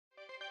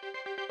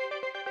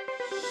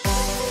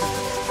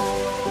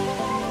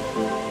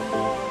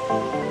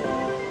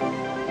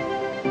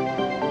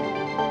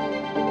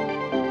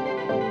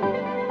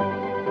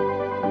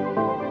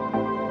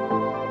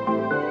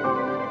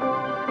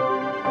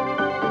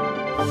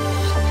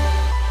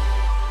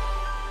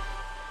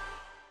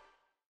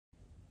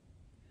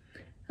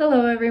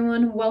Hello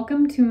everyone,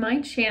 welcome to my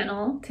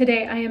channel.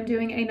 Today I am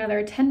doing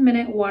another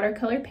 10-minute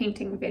watercolor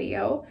painting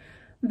video.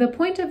 The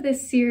point of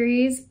this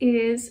series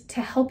is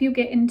to help you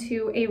get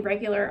into a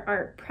regular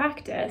art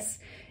practice.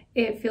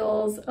 It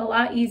feels a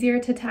lot easier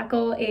to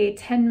tackle a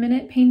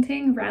 10-minute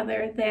painting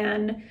rather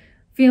than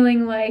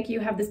feeling like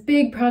you have this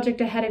big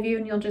project ahead of you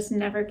and you'll just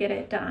never get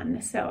it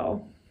done.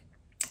 So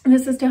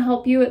this is to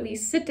help you at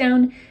least sit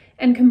down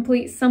and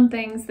complete some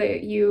things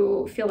that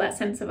you feel that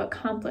sense of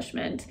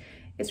accomplishment.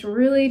 It's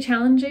really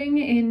challenging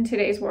in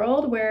today's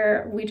world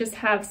where we just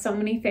have so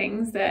many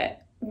things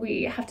that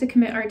we have to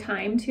commit our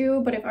time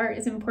to, but if art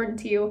is important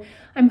to you,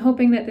 I'm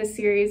hoping that this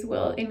series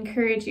will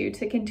encourage you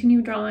to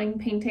continue drawing,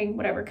 painting,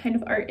 whatever kind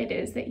of art it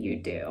is that you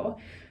do.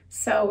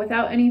 So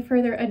without any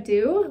further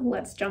ado,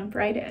 let's jump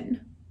right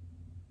in.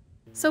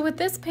 So with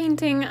this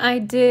painting, I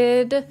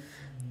did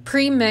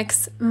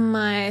pre-mix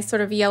my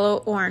sort of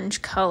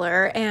yellow-orange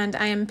color, and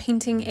I am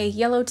painting a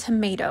yellow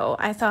tomato.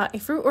 I thought a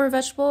fruit or a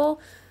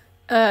vegetable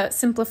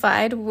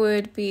simplified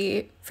would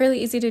be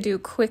fairly easy to do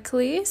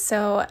quickly.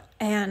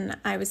 And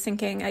I was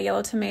thinking a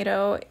yellow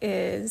tomato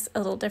is a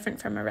little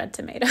different from a red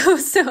tomato,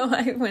 so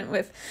I went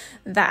with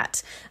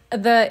that.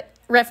 The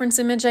reference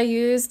image I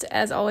used,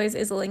 as always,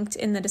 is linked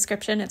in the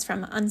description. It's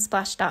from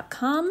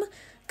unsplash.com.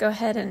 Go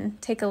ahead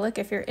and take a look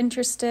if you're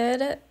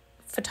interested.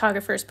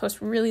 Photographers post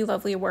really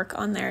lovely work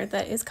on there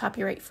that is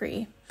copyright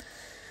free.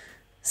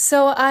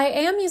 So I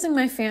am using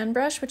my fan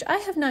brush, which I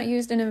have not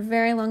used in a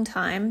very long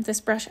time.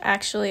 This brush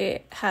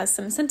actually has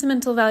some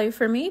sentimental value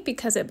for me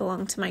because it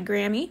belonged to my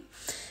Grammy,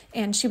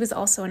 and she was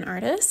also an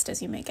artist,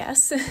 as you may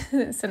guess,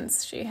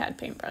 since she had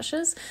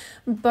paintbrushes.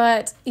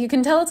 But you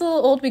can tell it's a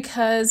little old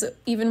because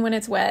even when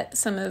it's wet,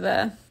 some of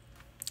the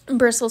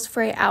bristles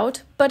fray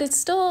out, but it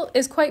still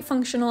is quite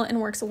functional and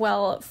works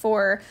well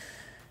for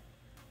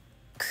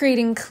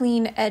creating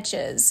clean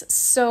edges.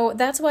 So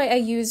that's why I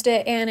used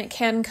it, and it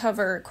can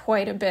cover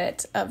quite a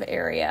bit of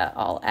area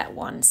all at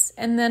once.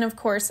 And then of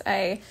course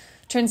I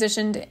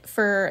transitioned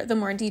for the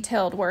more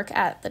detailed work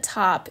at the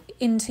top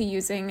into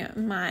using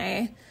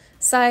my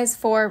size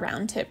 4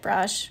 round tip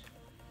brush.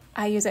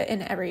 I use it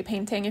in every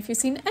painting. If you've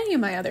seen any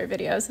of my other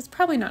videos, it's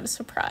probably not a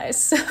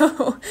surprise.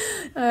 So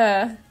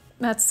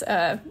that's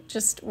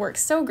just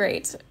works so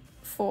great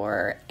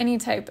for any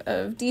type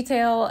of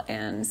detail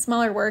and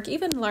smaller work,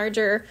 even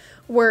larger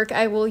work.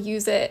 I will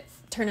use it,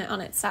 turn it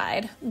on its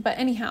side. But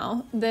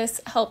anyhow,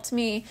 this helped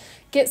me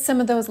get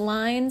some of those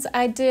lines.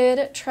 I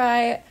did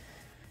try,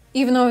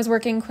 even though I was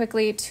working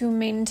quickly, to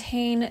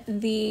maintain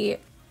the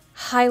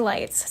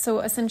highlights, so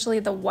essentially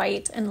the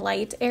white and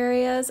light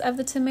areas of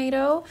the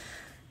tomato,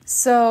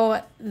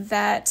 so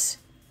that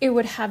it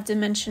would have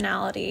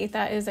dimensionality.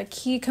 That is a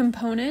key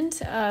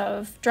component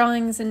of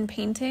drawings and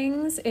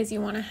paintings, is you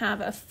want to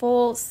have a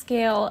full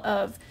scale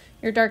of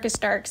your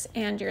darkest darks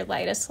and your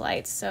lightest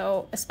lights.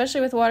 So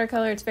especially with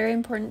watercolor, it's very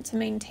important to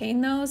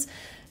maintain those.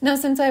 Now,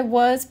 since I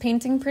was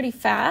painting pretty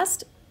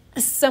fast,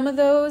 some of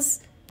those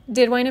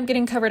did wind up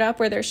getting covered up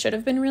where there should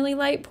have been really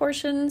light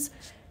portions,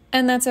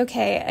 and that's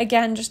okay.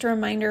 Again, just a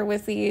reminder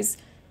with these,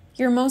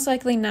 you're most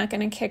likely not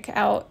going to kick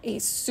out a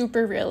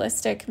super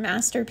realistic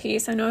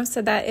masterpiece. I know I've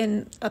said that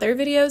in other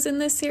videos in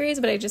this series,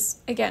 but I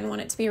just, again,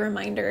 want it to be a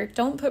reminder.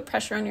 Don't put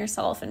pressure on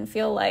yourself and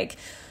feel like,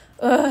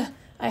 ugh,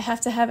 I have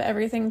to have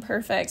everything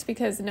perfect,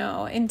 because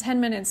no, in 10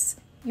 minutes,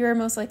 you're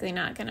most likely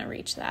not going to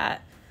reach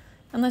that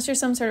unless you're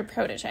some sort of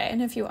protege.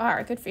 And if you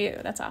are, good for you.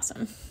 That's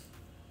awesome.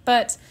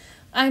 But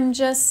I'm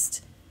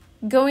just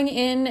going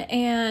in,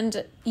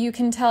 and you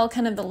can tell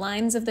kind of the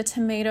lines of the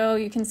tomato.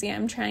 You can see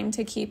I'm trying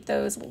to keep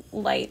those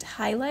light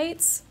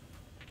highlights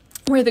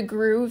where the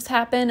grooves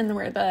happen and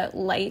where the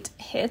light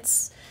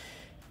hits.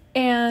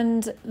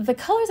 And the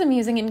colors I'm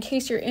using, in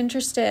case you're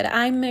interested,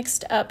 I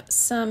mixed up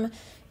some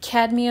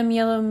cadmium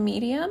yellow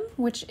medium,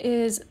 which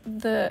is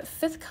the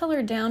 5th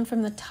color down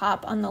from the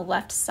top on the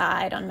left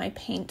side on my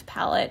paint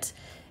palette,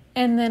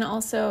 and then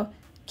also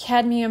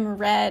cadmium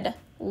red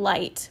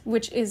light,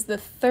 which is the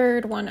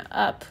 3rd one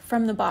up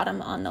from the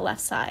bottom on the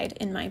left side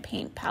in my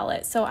paint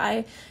palette. So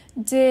I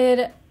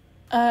did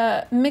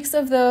a mix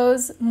of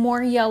those,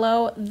 more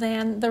yellow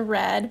than the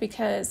red,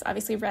 because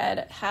obviously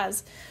red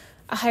has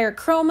a higher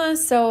chroma,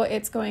 so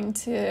it's going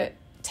to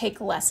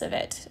take less of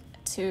it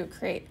to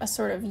create a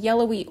sort of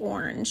yellowy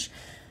orange.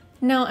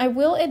 Now, I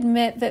will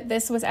admit that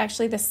this was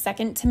actually the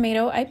second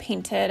tomato I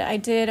painted. I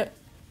did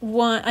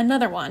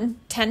another one,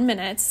 10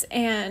 minutes,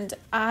 and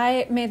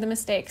I made the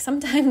mistake.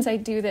 Sometimes I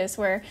do this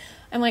where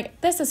I'm like,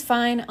 this is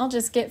fine, I'll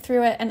just get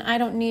through it, and I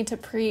don't need to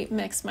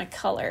pre-mix my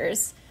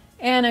colors.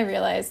 And I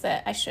realized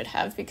that I should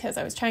have, because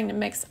I was trying to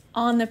mix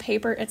on the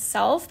paper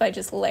itself by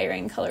just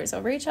layering colors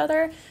over each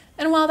other.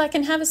 And while that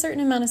can have a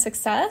certain amount of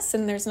success,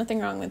 and there's nothing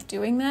wrong with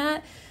doing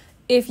that,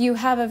 if you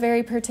have a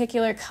very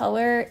particular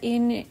color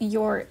in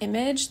your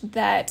image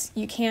that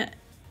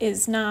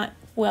is not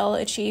well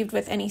achieved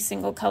with any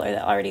single color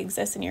that already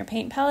exists in your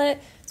paint palette,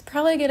 it's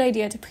probably a good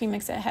idea to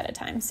pre-mix it ahead of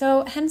time.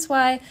 So hence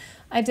why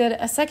I did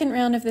a second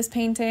round of this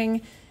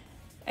painting.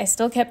 I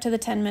still kept to the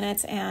 10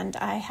 minutes, and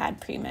I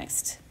had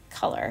pre-mixed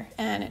color,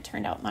 and it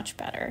turned out much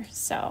better.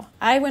 So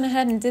I went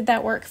ahead and did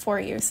that work for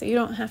you, so you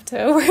don't have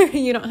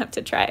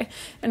to try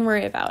and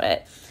worry about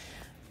it.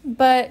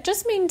 But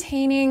just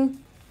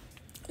maintaining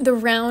the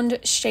round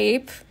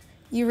shape,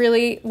 you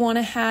really want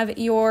to have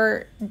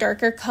your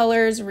darker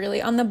colors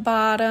really on the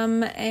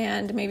bottom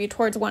and maybe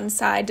towards one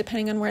side,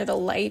 depending on where the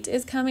light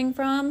is coming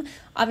from.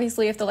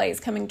 Obviously, if the light is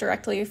coming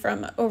directly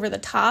from over the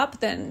top,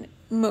 then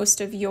most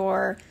of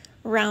your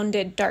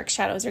rounded dark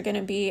shadows are going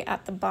to be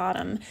at the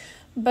bottom.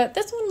 But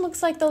this one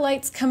looks like the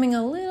light's coming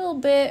a little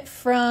bit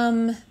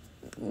from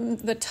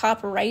the top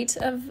right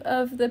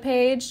of the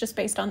page, just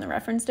based on the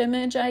referenced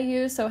image I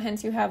use. So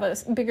hence you have a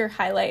bigger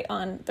highlight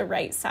on the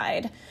right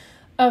side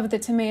of the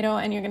tomato,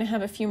 and you're going to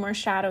have a few more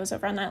shadows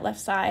over on that left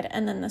side,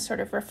 and then the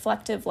sort of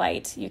reflective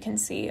light you can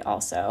see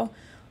also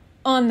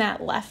on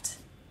that left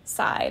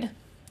side.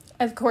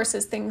 Of course,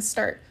 as things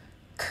start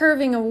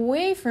curving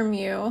away from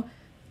you,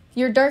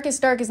 your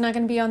darkest dark is not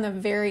going to be on the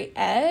very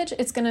edge.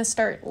 It's going to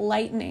start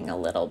lightening a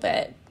little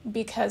bit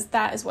because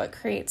that is what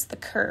creates the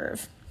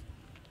curve.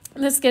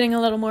 This is getting a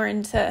little more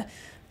into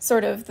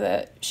sort of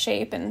the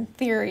shape and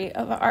theory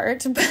of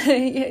art, but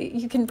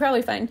you can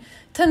probably find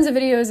tons of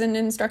videos and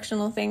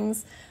instructional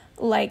things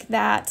like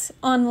that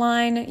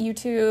online,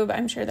 YouTube.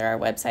 I'm sure there are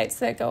websites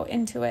that go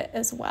into it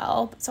as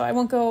well. So I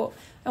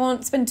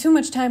won't spend too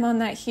much time on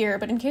that here,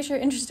 but in case you're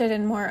interested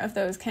in more of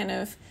those kind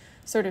of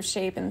sort of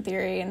shape and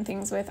theory and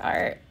things with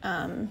art,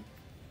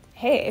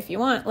 hey, if you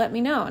want, let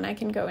me know and I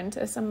can go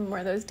into some more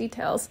of those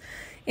details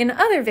in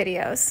other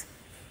videos.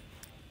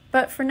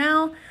 But for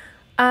now,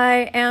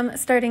 I am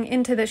starting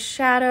into the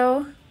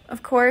shadow.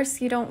 Of course,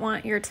 you don't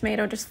want your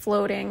tomato just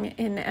floating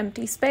in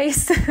empty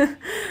space.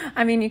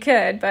 I mean, you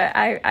could, but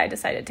I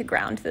decided to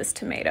ground this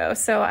tomato.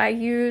 So I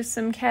used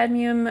some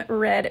cadmium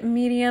red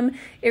medium.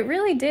 It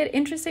really did,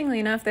 interestingly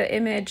enough, the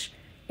image,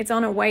 it's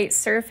on a white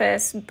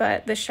surface,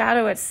 but the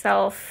shadow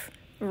itself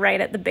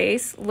right at the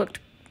base looked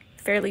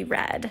fairly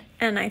red.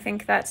 And I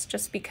think that's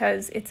just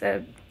because it's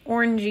a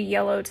orangey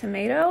yellow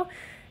tomato,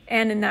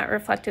 and in that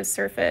reflective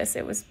surface,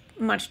 it was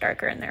much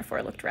darker and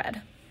therefore looked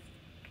red.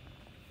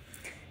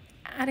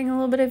 Adding a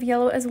little bit of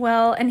yellow as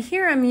well. And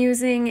here I'm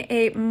using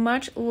a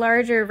much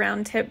larger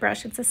round tip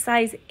brush. It's a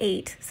size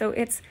 8, so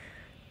it's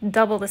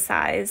double the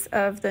size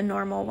of the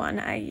normal one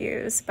I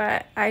use,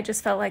 but I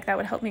just felt like that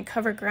would help me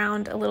cover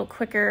ground a little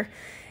quicker.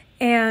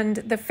 And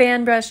the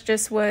fan brush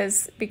just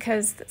was,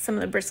 because some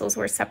of the bristles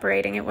were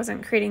separating, it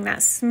wasn't creating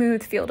that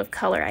smooth field of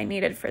color I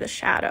needed for the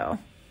shadow.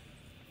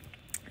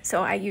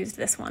 So I used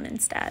this one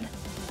instead.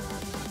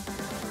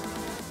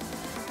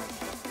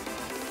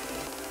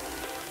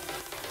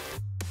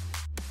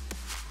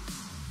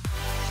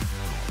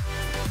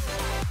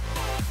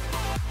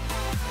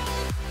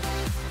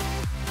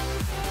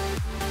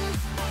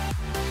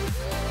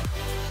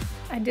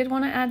 I did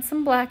want to add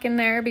some black in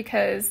there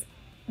because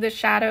the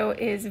shadow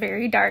is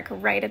very dark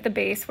right at the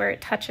base where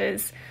it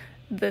touches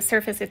the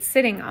surface it's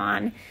sitting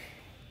on.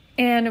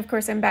 And of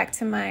course, I'm back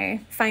to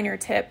my finer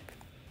tip,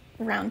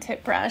 round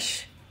tip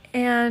brush.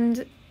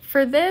 And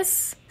for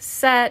this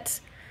set,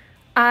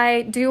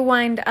 I do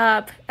wind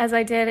up, as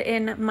I did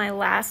in my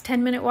last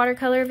 10-minute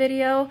watercolor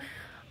video,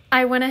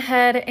 I went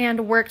ahead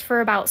and worked for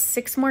about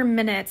 6 more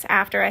minutes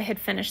after I had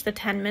finished the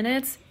 10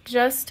 minutes,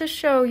 just to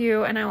show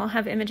you, and I will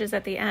have images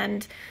at the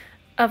end,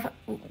 of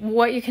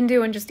what you can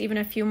do in just even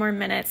a few more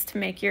minutes to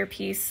make your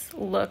piece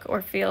look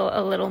or feel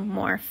a little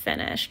more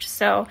finished.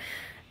 So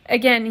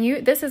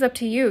again, this is up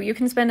to you. You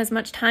can spend as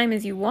much time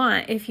as you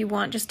want. If you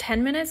want just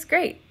 10 minutes,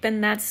 great.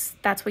 Then that's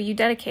what you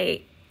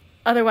dedicate.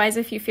 Otherwise,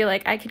 if you feel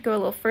like I could go a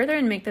little further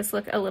and make this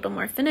look a little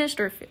more finished,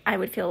 or if I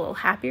would feel a little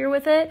happier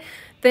with it,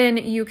 then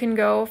you can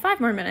go 5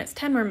 more minutes,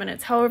 10 more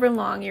minutes, however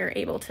long you're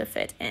able to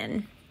fit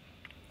in.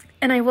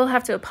 And I will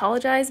have to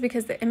apologize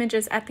because the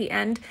images at the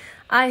end,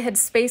 I had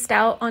spaced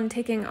out on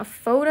taking a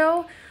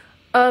photo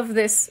of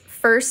this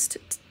first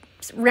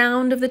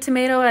round of the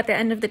tomato at the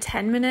end of the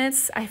 10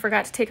 minutes. I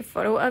forgot to take a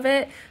photo of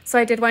it. So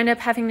I did wind up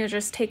having to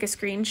just take a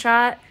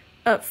screenshot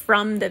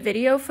from the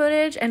video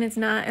footage, and it's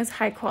not as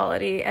high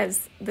quality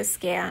as the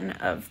scan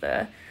of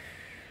the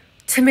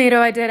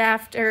tomato I did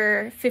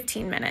after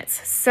 15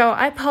 minutes. So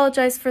I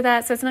apologize for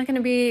that. So it's not going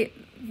to be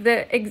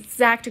the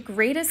exact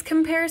greatest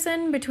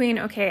comparison between,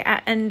 okay,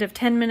 at end of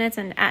 10 minutes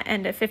and at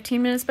end of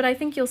 15 minutes, but I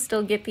think you'll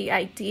still get the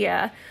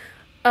idea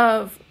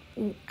of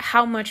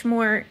how much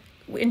more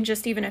in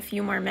just even a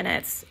few more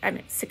minutes. I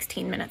mean,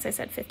 16 minutes, I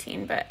said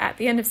 15, but at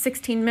the end of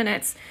 16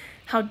 minutes,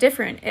 how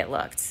different it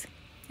looked.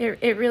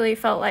 It really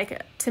felt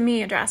like, to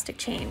me, a drastic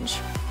change.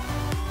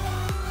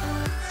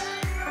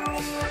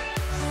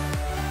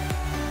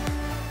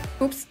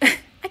 Oops.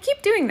 I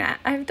keep doing that.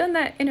 I've done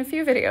that in a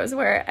few videos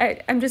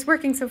where I'm just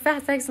working so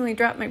fast I accidentally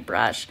dropped my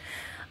brush.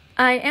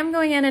 I am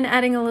going in and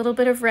adding a little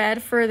bit of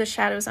red for the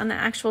shadows on the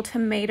actual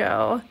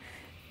tomato.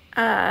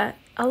 A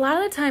lot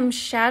of the time,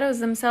 shadows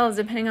themselves,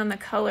 depending on the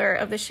color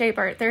of the shape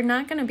art, they're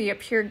not going to be a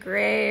pure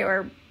gray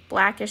or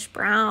blackish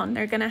brown.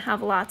 They're going to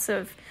have lots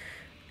of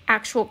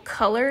actual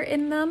color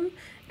in them,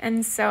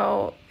 and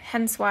so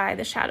hence why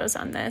the shadows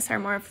on this are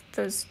more of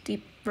those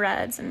deep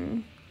reds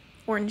and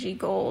orangey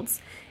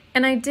golds.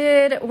 And I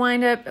did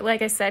wind up,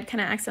 like I said,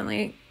 kind of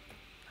accidentally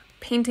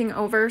painting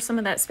over some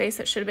of that space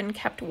that should have been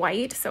kept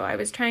white. So I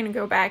was trying to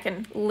go back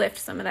and lift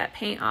some of that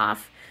paint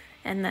off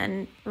and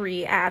then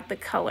re-add the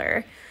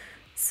color.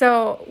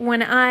 So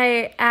when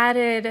I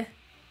added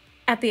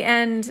at the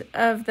end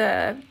of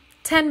the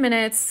 10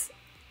 minutes,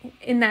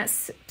 in that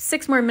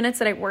 6 more minutes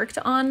that I worked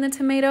on the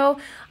tomato,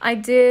 I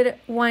did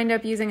wind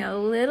up using a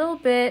little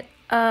bit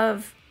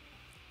of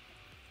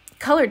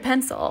colored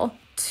pencil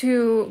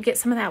to get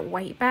some of that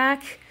white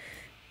back.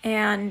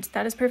 And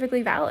that is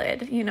perfectly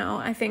valid. You know,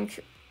 I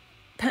think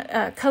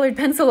colored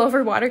pencil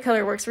over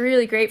watercolor works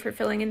really great for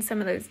filling in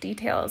some of those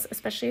details,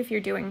 especially if you're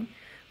doing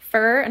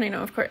fur. And I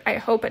know, of course, I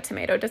hope a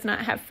tomato does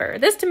not have fur.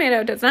 This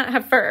tomato does not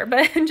have fur,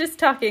 but I'm just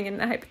talking in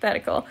the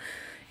hypothetical.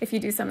 If you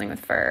do something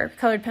with fur,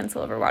 colored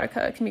pencil over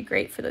watercolor can be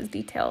great for those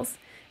details.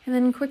 And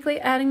then quickly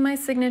adding my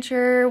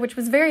signature, which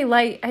was very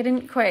light. I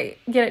didn't quite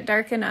get it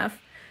dark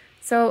enough.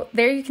 So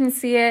there you can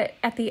see it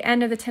at the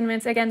end of the 10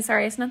 minutes. Again,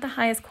 sorry, it's not the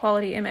highest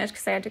quality image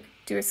because I had to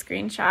do a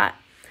screenshot.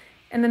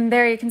 And then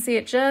there you can see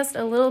it just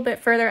a little bit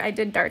further. I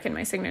did darken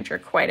my signature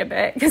quite a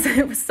bit because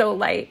it was so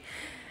light.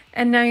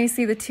 And now you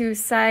see the two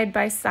side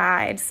by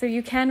side. So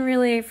you can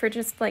really, for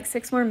just like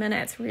 6 more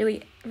minutes,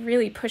 really,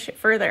 really push it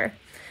further.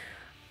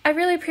 I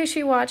really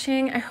appreciate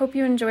watching. I hope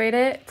you enjoyed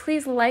it.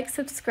 Please like,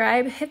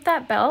 subscribe, hit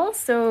that bell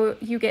so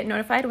you get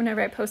notified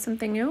whenever I post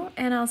something new,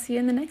 and I'll see you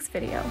in the next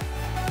video.